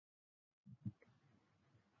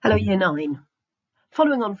Hello, Year 9.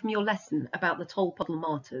 Following on from your lesson about the Tolpuddle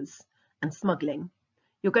martyrs and smuggling,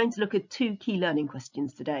 you're going to look at two key learning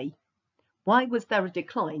questions today. Why was there a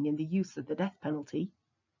decline in the use of the death penalty?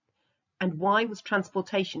 And why was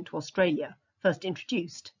transportation to Australia first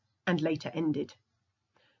introduced and later ended?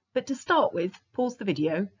 But to start with, pause the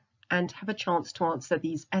video and have a chance to answer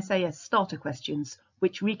these SAS starter questions,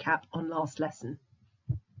 which recap on last lesson.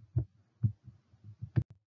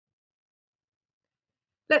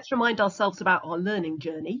 Let's remind ourselves about our learning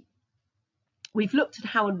journey. We've looked at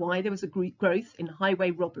how and why there was a growth in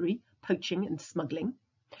highway robbery, poaching and smuggling.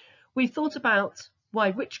 We've thought about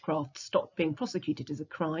why witchcraft stopped being prosecuted as a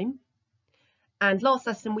crime. And last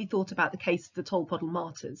lesson we thought about the case of the Tolpuddle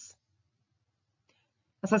martyrs.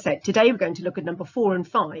 As I said, today we're going to look at number 4 and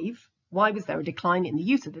 5. Why was there a decline in the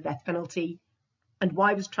use of the death penalty? And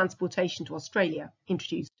why was transportation to Australia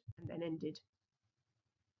introduced and then ended?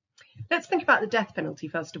 Let's think about the death penalty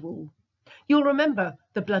first of all. You'll remember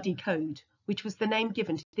the Bloody Code, which was the name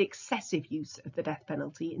given to the excessive use of the death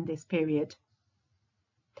penalty in this period.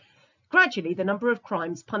 Gradually, the number of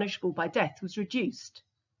crimes punishable by death was reduced.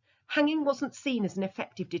 Hanging wasn't seen as an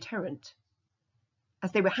effective deterrent.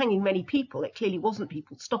 As they were hanging many people, it clearly wasn't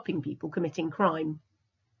people stopping people committing crime.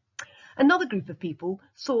 Another group of people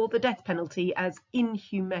saw the death penalty as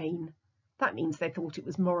inhumane. That means they thought it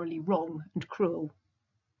was morally wrong and cruel.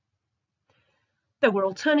 There were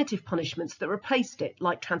alternative punishments that replaced it,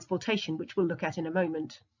 like transportation, which we'll look at in a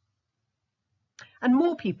moment. And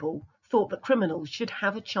more people thought that criminals should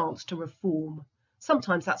have a chance to reform.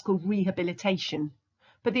 Sometimes that's called rehabilitation.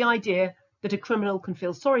 But the idea that a criminal can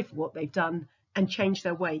feel sorry for what they've done and change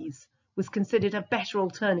their ways was considered a better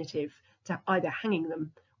alternative to either hanging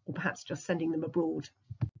them or perhaps just sending them abroad.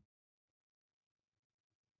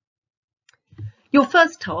 Your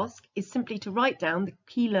first task is simply to write down the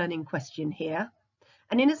key learning question here,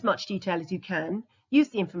 and in as much detail as you can, use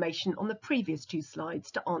the information on the previous two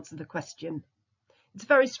slides to answer the question. It's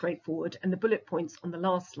very straightforward, and the bullet points on the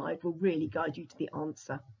last slide will really guide you to the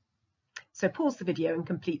answer. So pause the video and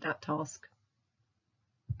complete that task.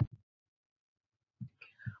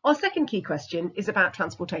 Our second key question is about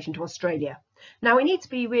transportation to Australia. Now, we need to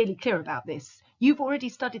be really clear about this. You've already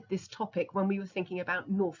studied this topic when we were thinking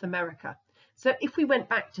about North America. So if we went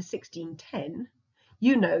back to 1610,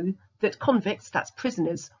 you know that convicts, that's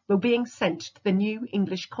prisoners, were being sent to the new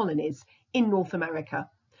English colonies in North America.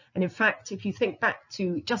 And in fact, if you think back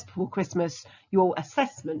to just before Christmas, your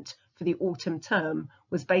assessment for the autumn term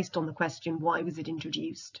was based on the question, why was it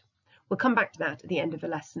introduced? We'll come back to that at the end of the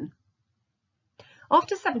lesson.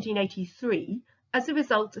 After 1783, as a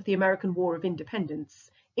result of the American War of Independence,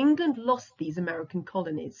 England lost these American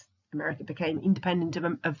colonies. America became independent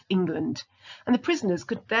of England, and the prisoners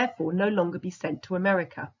could therefore no longer be sent to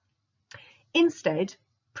America. Instead,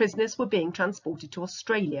 prisoners were being transported to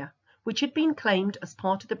Australia, which had been claimed as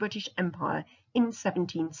part of the British Empire in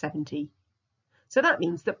 1770. So that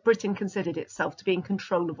means that Britain considered itself to be in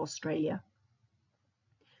control of Australia.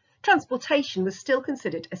 Transportation was still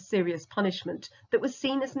considered a serious punishment that was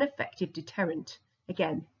seen as an effective deterrent.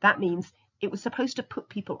 Again, that means it was supposed to put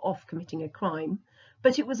people off committing a crime,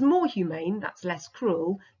 but it was more humane, that's less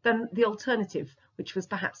cruel, than the alternative, which was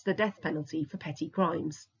perhaps the death penalty for petty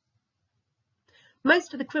crimes.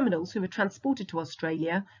 Most of the criminals who were transported to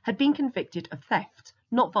Australia had been convicted of theft,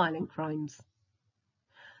 not violent crimes.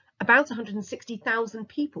 About 160,000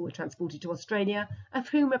 people were transported to Australia, of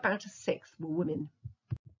whom about a sixth were women.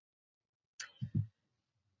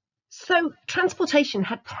 So transportation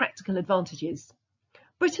had practical advantages.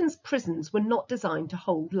 Britain's prisons were not designed to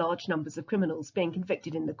hold large numbers of criminals being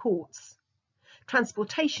convicted in the courts.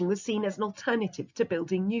 Transportation was seen as an alternative to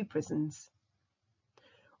building new prisons.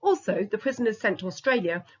 Also, the prisoners sent to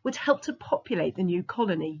Australia would help to populate the new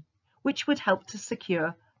colony, which would help to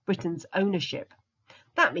secure Britain's ownership.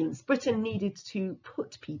 That means Britain needed to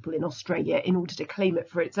put people in Australia in order to claim it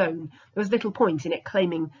for its own. There was little point in it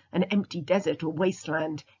claiming an empty desert or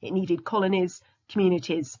wasteland. It needed colonies,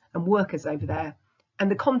 communities and workers over there. And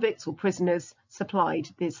the convicts or prisoners supplied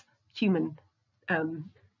this human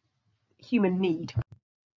need.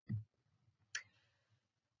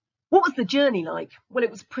 What was the journey like? Well, it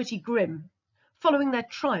was pretty grim. Following their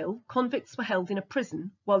trial, convicts were held in a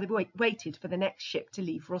prison while they waited for the next ship to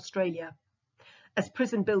leave for Australia. As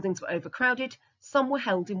prison buildings were overcrowded, some were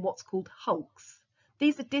held in what's called hulks.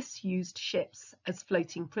 These are disused ships as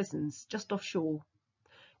floating prisons just offshore.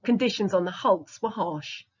 Conditions on the hulks were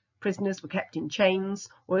harsh. Prisoners were kept in chains,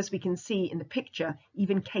 or as we can see in the picture,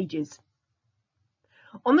 even cages.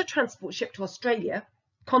 On the transport ship to Australia,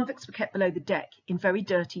 convicts were kept below the deck in very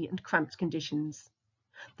dirty and cramped conditions.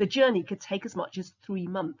 The journey could take as much as 3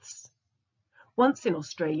 months. Once in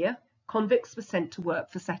Australia, convicts were sent to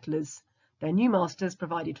work for settlers. Their new masters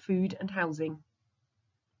provided food and housing.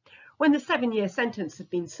 When the 7-year sentence had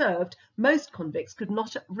been served, most convicts could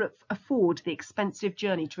not afford the expensive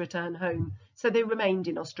journey to return home, so they remained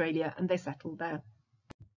in Australia and they settled there.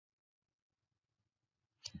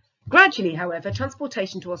 Gradually, however,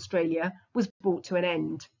 transportation to Australia was brought to an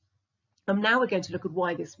end. And now we're going to look at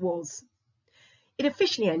why this was. It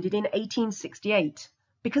officially ended in 1868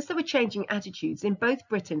 because there were changing attitudes in both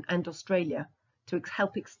Britain and Australia. To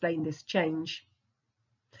help explain this change.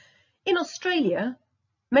 In Australia,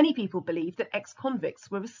 many people believed that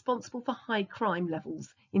ex-convicts were responsible for high crime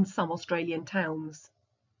levels in some Australian towns.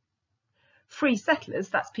 Free settlers,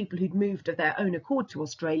 that's people who'd moved of their own accord to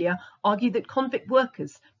Australia, argued that convict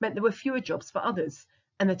workers meant there were fewer jobs for others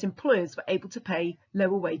and that employers were able to pay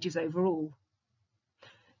lower wages overall.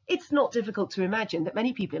 It's not difficult to imagine that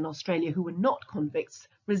many people in Australia who were not convicts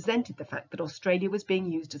resented the fact that Australia was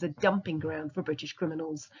being used as a dumping ground for British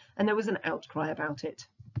criminals, and there was an outcry about it.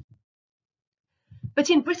 But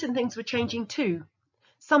in Britain, things were changing too.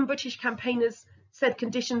 Some British campaigners said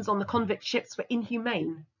conditions on the convict ships were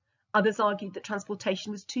inhumane. Others argued that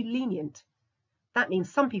transportation was too lenient. That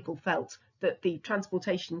means some people felt that the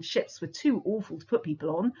transportation ships were too awful to put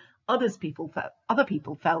people on. Other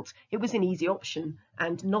people felt it was an easy option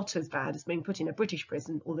and not as bad as being put in a British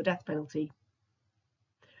prison or the death penalty.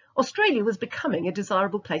 Australia was becoming a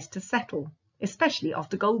desirable place to settle, especially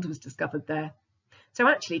after gold was discovered there. So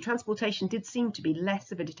actually, transportation did seem to be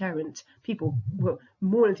less of a deterrent. People were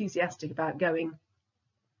more enthusiastic about going.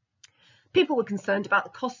 People were concerned about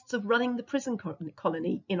the costs of running the prison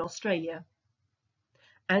colony in Australia.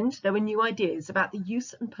 And there were new ideas about the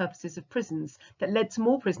use and purposes of prisons that led to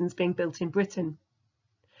more prisons being built in Britain.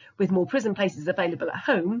 With more prison places available at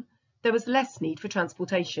home, there was less need for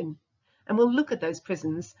transportation. And we'll look at those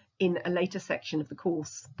prisons in a later section of the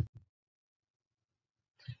course.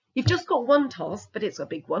 You've just got one task, but it's a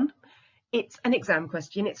big one. It's an exam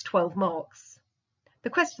question, it's 12 marks. The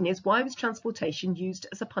question is, why was transportation used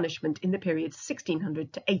as a punishment in the period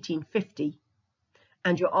 1600 to 1850?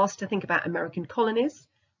 And you're asked to think about American colonies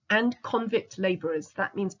and convict labourers,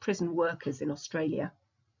 that means prison workers in Australia.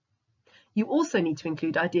 You also need to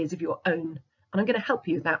include ideas of your own, and I'm going to help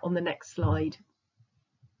you with that on the next slide.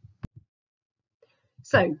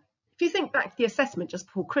 So, if you think back to the assessment just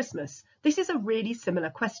before Christmas, this is a really similar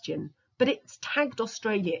question, but it's tagged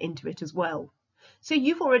Australia into it as well. So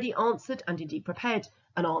you've already answered and indeed prepared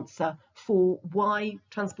an answer for why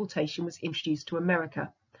transportation was introduced to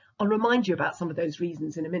America. I'll remind you about some of those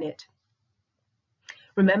reasons in a minute.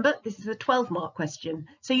 Remember, this is a 12-mark question,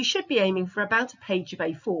 so you should be aiming for about a page of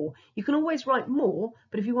A4. You can always write more,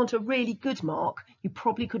 but if you want a really good mark, you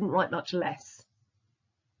probably couldn't write much less.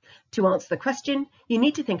 To answer the question, you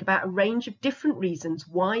need to think about a range of different reasons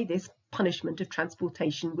why this punishment of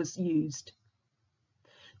transportation was used.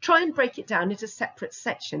 Try and break it down into separate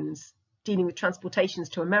sections, dealing with transportations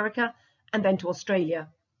to America and then to Australia.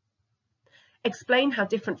 Explain how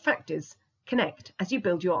different factors connect as you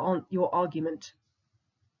build your argument.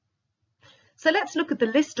 So let's look at the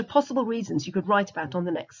list of possible reasons you could write about on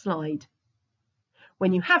the next slide.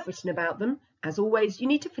 When you have written about them, as always, you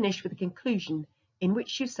need to finish with a conclusion in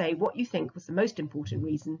which you say what you think was the most important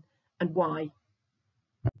reason and why.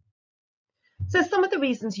 So some of the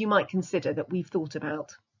reasons you might consider that we've thought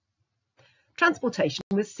about. Transportation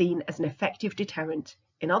was seen as an effective deterrent.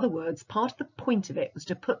 In other words, part of the point of it was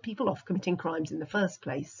to put people off committing crimes in the first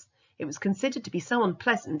place. It was considered to be so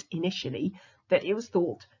unpleasant initially that it was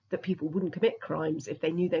thought that people wouldn't commit crimes if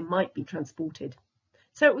they knew they might be transported.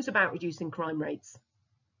 So it was about reducing crime rates.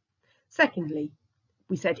 Secondly,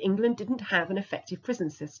 we said England didn't have an effective prison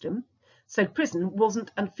system, so prison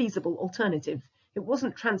wasn't a feasible alternative. It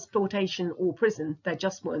wasn't transportation or prison, there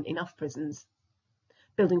just weren't enough prisons.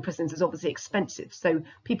 Building prisons is obviously expensive, so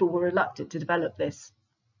people were reluctant to develop this.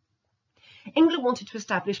 England wanted to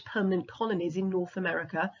establish permanent colonies in North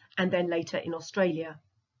America and then later in Australia.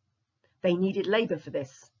 They needed labour for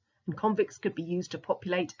this, and convicts could be used to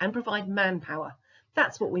populate and provide manpower.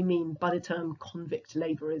 That's what we mean by the term convict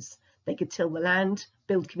labourers. They could till the land,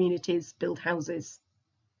 build communities, build houses.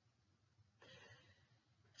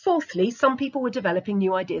 Fourthly, some people were developing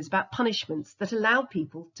new ideas about punishments that allowed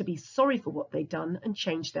people to be sorry for what they'd done and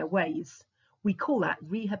change their ways. We call that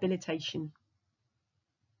rehabilitation.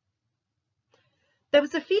 There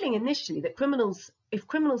was a feeling initially that if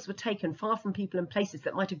criminals were taken far from people and places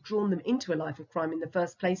that might have drawn them into a life of crime in the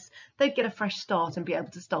first place, they'd get a fresh start and be able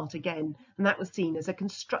to start again, and that was seen as a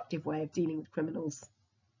constructive way of dealing with criminals.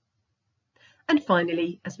 And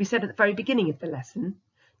finally, as we said at the very beginning of the lesson,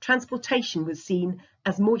 transportation was seen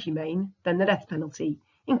as more humane than the death penalty.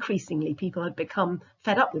 Increasingly, people had become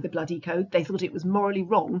fed up with the bloody code. They thought it was morally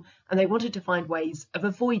wrong, and they wanted to find ways of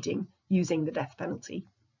avoiding using the death penalty.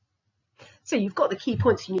 So you've got the key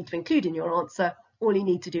points you need to include in your answer. All you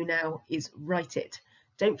need to do now is write it.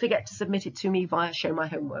 Don't forget to submit it to me via Show My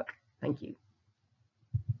Homework. Thank you.